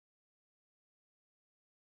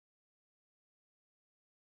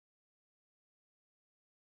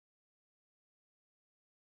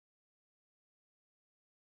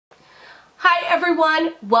Hi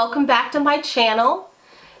everyone, welcome back to my channel.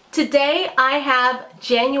 Today I have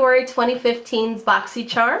January 2015's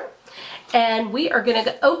Boxycharm and we are going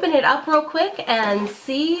to open it up real quick and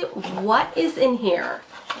see what is in here.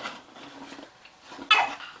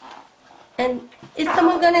 And is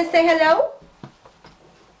someone going to say hello?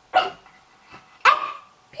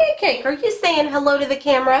 Pancake, are you saying hello to the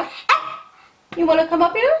camera? You want to come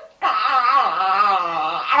up here?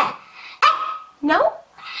 No?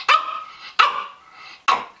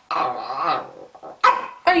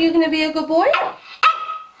 Are you going to be a good boy?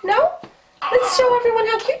 No? Let's show everyone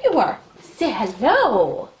how cute you are. Say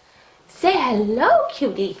hello. Say hello,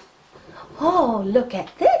 cutie. Oh, look at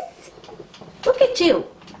this. Look at you.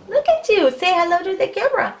 Look at you. Say hello to the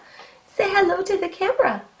camera. Say hello to the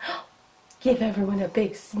camera. Give everyone a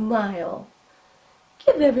big smile.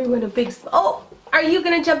 Give everyone a big smile. Oh, are you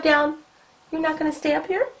going to jump down? You're not going to stay up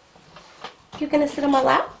here? You're going to sit on my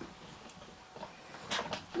lap?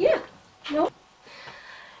 Yeah. No?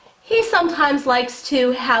 He sometimes likes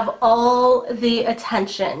to have all the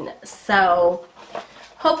attention, so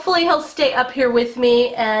hopefully he'll stay up here with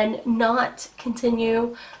me and not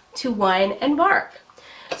continue to whine and bark.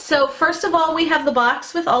 So first of all, we have the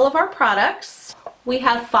box with all of our products. We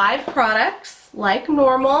have 5 products, like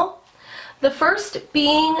normal. The first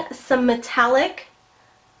being some metallic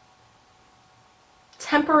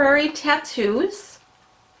temporary tattoos.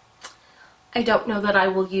 I don't know that I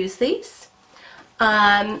will use these.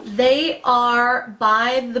 They are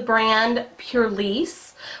by the brand Pure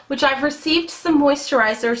Lease, which I've received some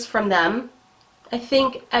moisturizers from them. I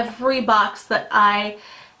think every box that I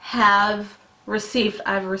have received,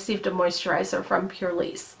 I've received a moisturizer from Pure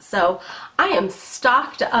Lease. So I am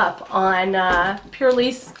stocked up on Pure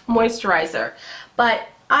Lease moisturizer. But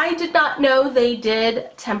I did not know they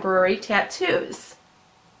did temporary tattoos.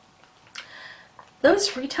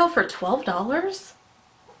 Those retail for $12?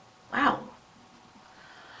 Wow.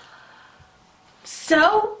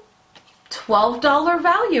 So, $12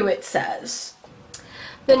 value it says.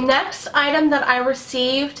 The next item that I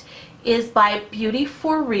received is by Beauty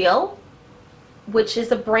for Real, which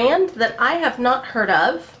is a brand that I have not heard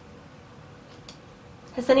of.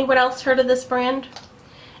 Has anyone else heard of this brand?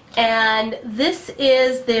 And this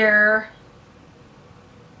is their...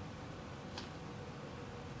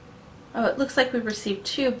 Oh, it looks like we received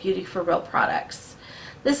 2 Beauty for Real products.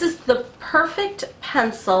 This is the Perfect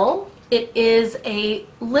Pencil. It is a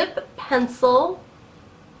lip pencil.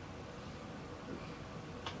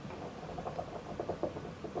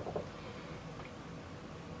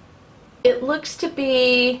 It looks to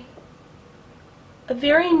be a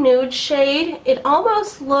very nude shade. It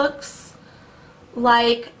almost looks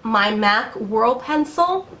like my MAC Whirl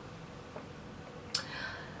pencil.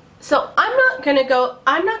 So I'm not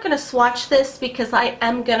going to swatch this because I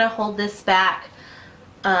am going to hold this back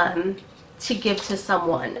to give to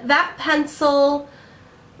someone. That pencil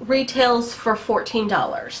retails for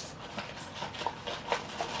 $14.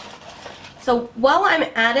 So while I'm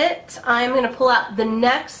at it, I'm going to pull out the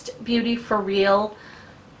next Beauty for Real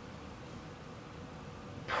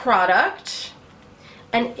product,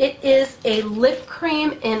 and it is a lip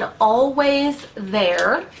cream in Always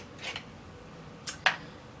There.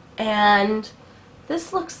 And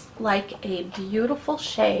this looks like a beautiful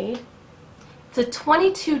shade. It's a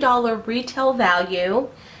 $22 retail value,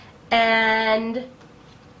 and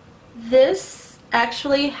this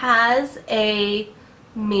actually has a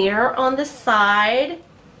mirror on the side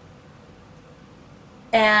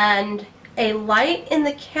and a light in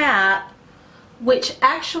the cap, which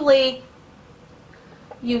actually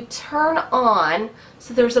you turn on.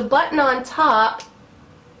 So there's a button on top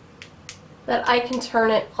that I can turn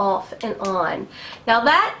it off and on. Now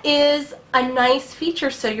that is a nice feature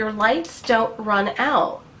so your lights don't run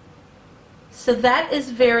out. So that is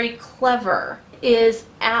very clever. It is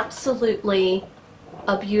absolutely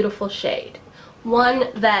a beautiful shade. One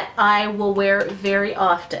that I will wear very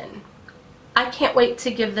often. I can't wait to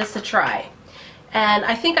give this a try. And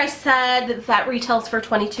I think I said that retails for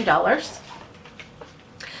 $22.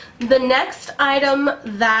 The next item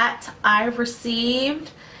that I received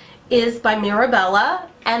is by Mirabella,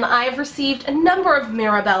 and I've received a number of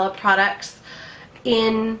Mirabella products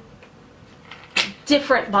in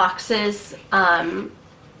different boxes,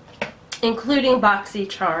 including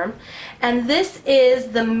Boxycharm. And this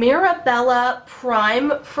is the Mirabella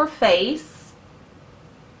Prime for Face.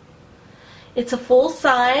 It's a full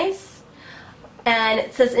size, and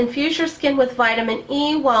it says infuse your skin with vitamin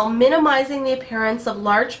E while minimizing the appearance of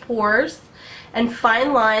large pores and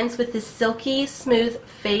fine lines with this silky smooth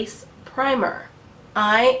face primer.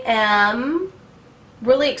 I am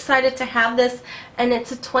really excited to have this, and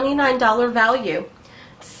it's a $29 value.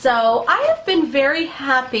 So I have been very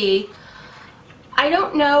happy. I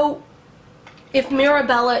don't know if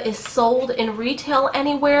Mirabella is sold in retail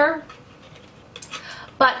anywhere,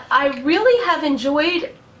 but I really have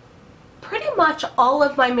enjoyed pretty much all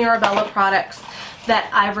of my Mirabella products that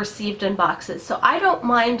I've received in boxes. So I don't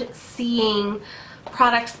mind seeing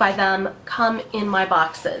products by them come in my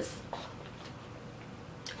boxes.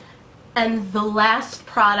 And the last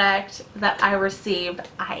product that I received,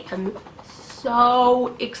 I am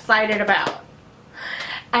so excited about.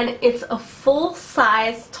 And it's a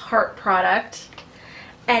full-size Tarte product,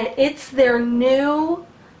 and it's their new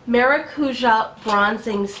Maracuja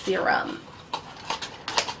Bronzing Serum.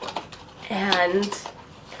 And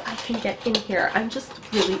if I can get in here, I'm just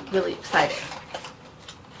really, really excited.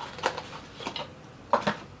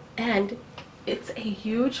 And it's a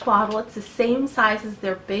huge bottle. It's the same size as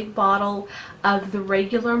their big bottle of the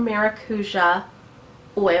regular Maracuja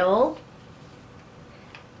oil.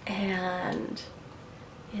 And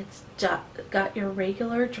it's got your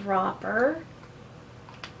regular dropper.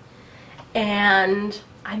 And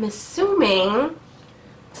I'm assuming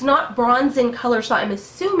it's not bronze in color, so I'm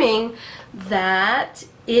assuming that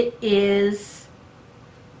it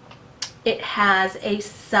has a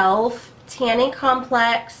self-tanning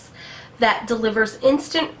complex that delivers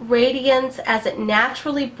instant radiance as it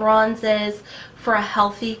naturally bronzes for a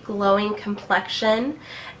healthy, glowing complexion.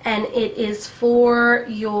 And it is for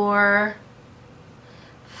your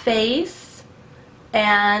face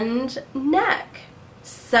and neck.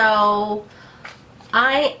 So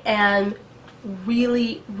I am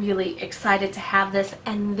really, really excited to have this,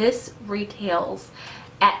 and this retails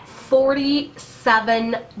at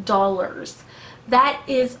 $47. That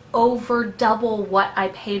is over double what I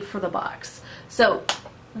paid for the box. So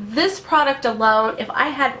this product alone, if I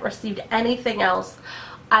hadn't received anything else,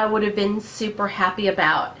 I would have been super happy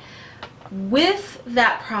about. With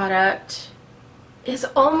that product is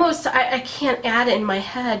almost, I can't add it in my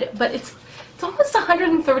head, but it's almost a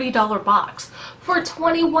 $130 box for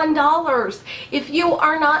 $21. If you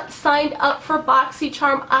are not signed up for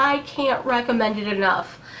Boxycharm, I can't recommend it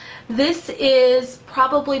enough. This is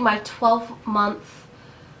probably my 12th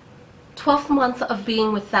month of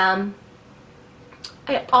being with them.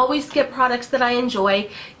 I always get products that I enjoy.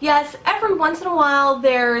 Yes, every once in a while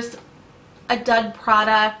there's a dud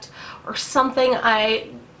product or something I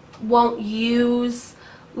won't use,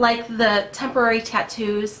 like the temporary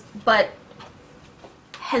tattoos, but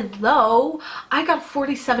hello, I got a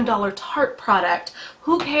 $47 Tarte product.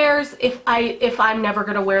 Who cares if I'm never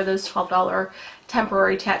going to wear those $12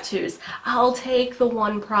 temporary tattoos? I'll take the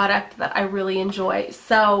one product that I really enjoy.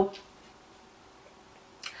 So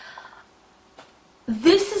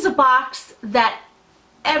this is a box that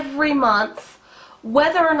every month,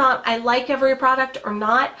 whether or not I like every product or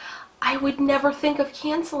not, I would never think of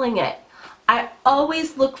canceling it. I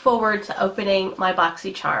always look forward to opening my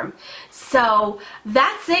Boxycharm. So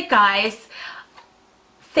that's it, guys.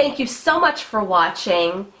 Thank you so much for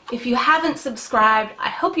watching. If you haven't subscribed, I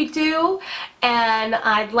hope you do, and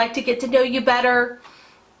I'd like to get to know you better.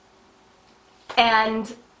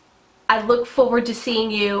 And I look forward to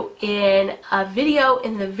seeing you in a video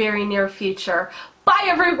in the very near future. Bye,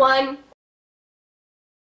 everyone!